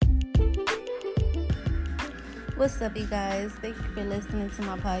What's up, you guys? Thank you for listening to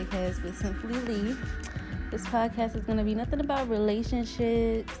my podcast with Simply Lee. This podcast is going to be nothing about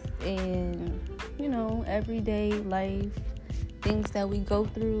relationships and, everyday life, things that we go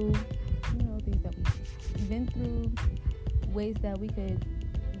through, things that we've been through, ways that we could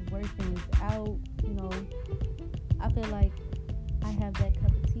work things out. I feel like I have that cup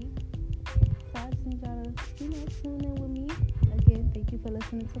of tea. So I just need y'all to, tune in with me. Again, thank you for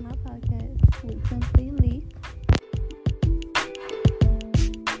listening to my podcast with Simply Lee.